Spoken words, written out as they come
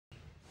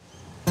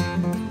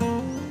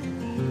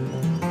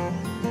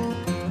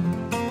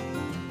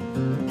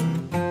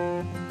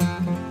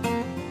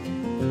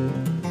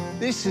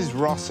This is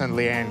Ross and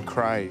Leanne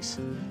Craze.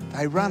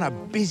 They run a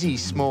busy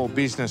small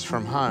business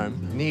from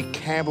home near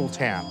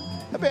Campbelltown,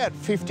 about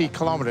 50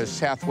 kilometres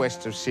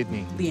southwest of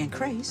Sydney. Leanne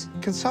Craze.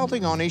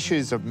 Consulting on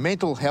issues of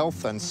mental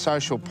health and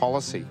social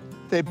policy.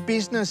 Their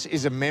business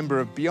is a member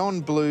of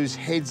Beyond Blue's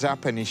Heads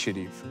Up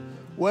initiative,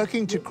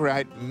 working to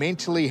create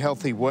mentally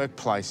healthy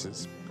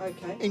workplaces,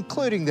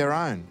 including their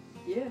own.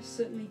 Yeah,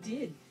 certainly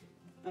did.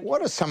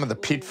 What are some of the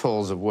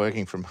pitfalls of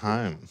working from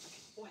home?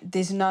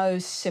 There's no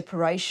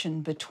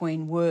separation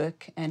between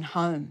work and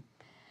home.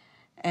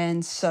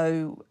 And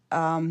so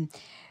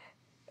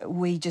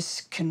we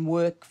just can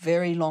work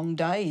very long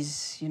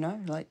days, you know,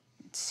 like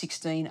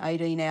 16,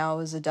 18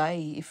 hours a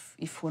day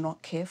if we're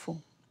not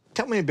careful.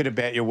 Tell me a bit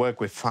about your work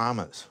with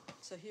farmers.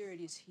 So here it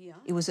is here.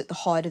 It was at the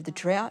height of the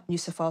drought. New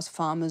South Wales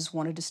farmers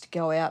wanted us to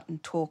go out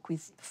and talk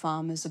with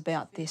farmers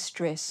about their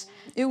stress.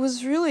 It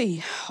was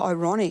really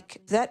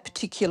ironic. That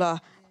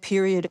particular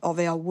period of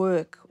our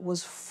work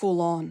was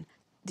full on.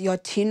 The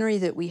itinerary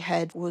that we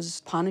had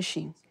was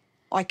punishing.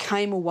 I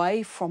came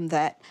away from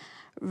that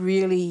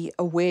really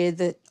aware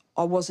that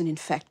I wasn't in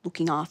fact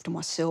looking after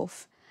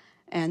myself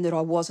and that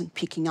I wasn't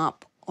picking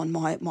up on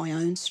my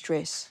own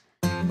stress.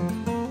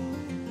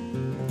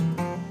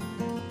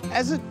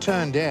 As it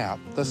turned out,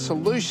 the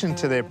solution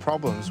to their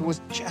problems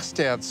was just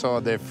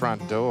outside their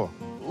front door.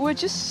 We're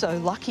just so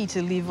lucky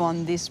to live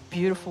on this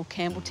beautiful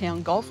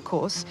Campbelltown golf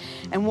course,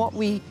 and what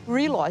we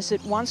realised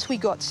that once we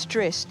got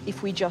stressed,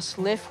 if we just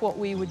left what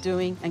we were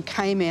doing and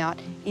came out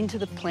into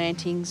the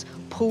plantings,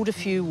 pulled a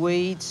few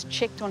weeds,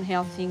 checked on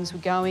how things were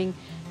going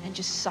and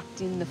just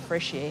sucked in the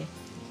fresh air.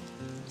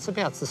 It's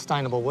about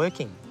sustainable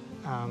working.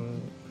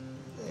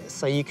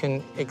 So you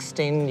can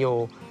extend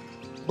your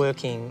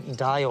working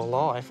day or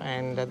life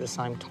and at the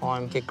same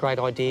time get great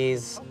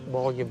ideas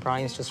while your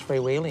brain's just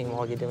freewheeling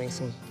while you're doing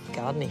some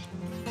gardening.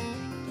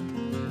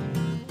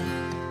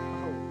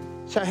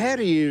 So how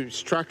do you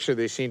structure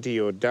this into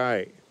your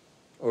day,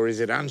 or is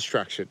it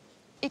unstructured?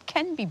 It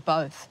can be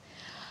both.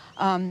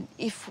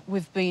 If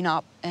we've been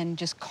up and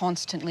just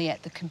constantly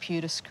at the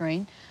computer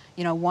screen,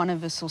 you know, one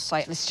of us will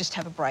say, let's just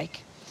have a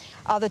break.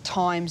 Other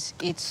times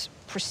it's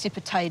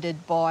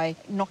precipitated by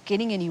not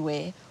getting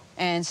anywhere,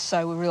 and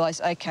so we realise,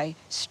 OK,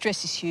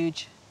 stress is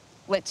huge,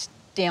 let's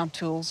down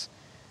tools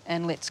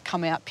and let's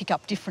come out, pick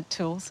up different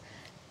tools,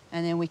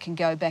 and then we can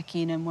go back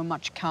in and we're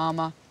much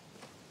calmer.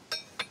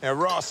 Now,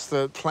 Ross,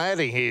 the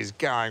planting here is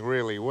going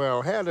really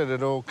well. How did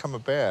it all come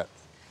about?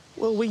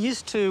 Well, we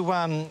used to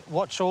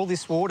watch all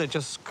this water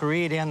just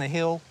career down the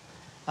hill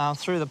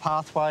through the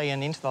pathway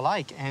and into the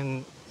lake,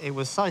 and it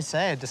was so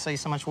sad to see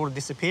so much water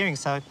disappearing.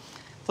 So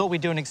thought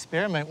we'd do an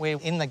experiment where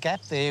in the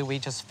gap there we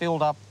just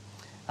filled up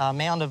a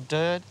mound of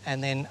dirt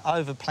and then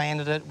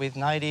overplanted it with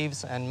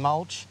natives and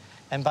mulch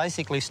and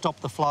basically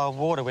stopped the flow of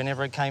water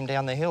whenever it came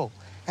down the hill.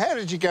 How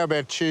did you go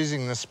about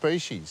choosing the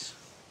species?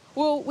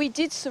 Well, we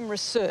did some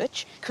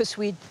research because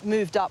we'd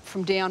moved up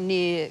from down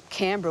near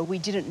Canberra. We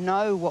didn't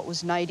know what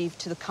was native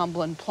to the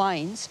Cumberland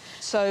Plains.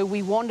 So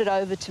we wandered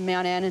over to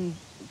Mount Annan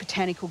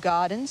Botanical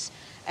Gardens,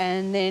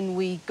 and then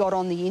we got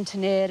on the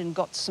internet and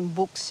got some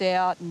books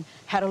out and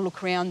had a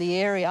look around the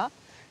area.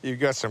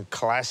 You've got some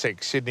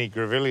classic Sydney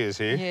grevilleas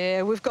here.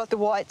 Yeah, we've got the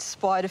white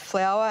spider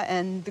flower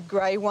and the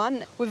grey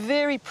one. We're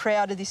very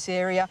proud of this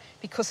area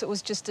because it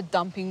was just a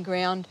dumping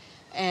ground,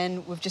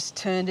 and we've just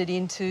turned it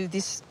into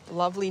this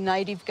lovely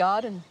native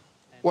garden.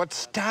 What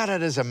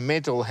started as a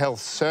mental health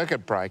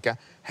circuit breaker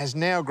has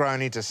now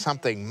grown into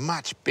something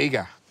much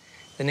bigger.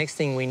 The next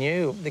thing we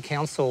knew, the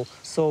council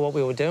saw what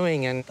we were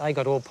doing and they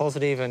got all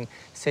positive and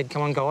said,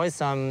 come on guys,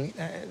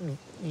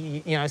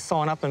 you know,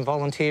 sign up and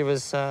volunteer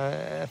as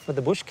for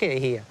the bush care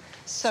here.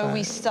 So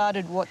we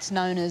started what's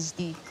known as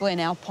the Glen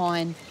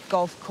Alpine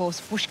Golf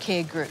Course Bush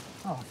Care Group.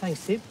 Oh,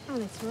 thanks, Sib. Oh,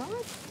 that's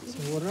right.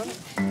 Some water on it.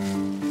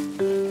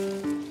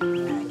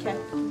 Okay.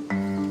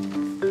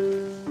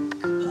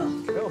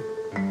 Cool.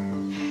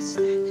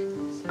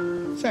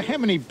 So how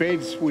many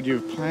beds would you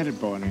have planted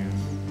by now?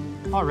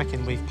 I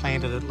reckon we've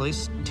planted at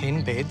least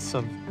 10 beds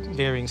of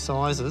varying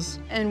sizes.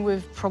 And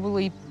we've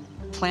probably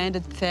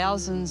planted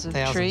thousands of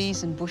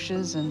trees and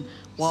bushes and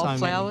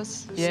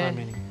wildflowers. Yeah. So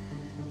many.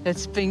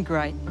 It's been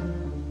great.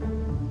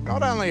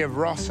 Not only have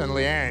Ross and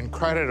Leanne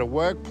created a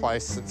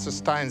workplace that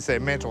sustains their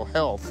mental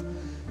health,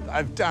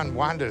 they've done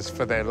wonders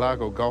for their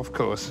local golf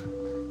course.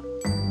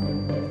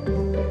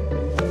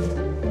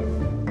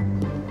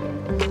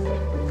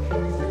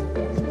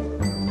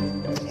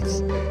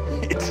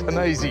 It's an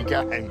easy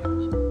game.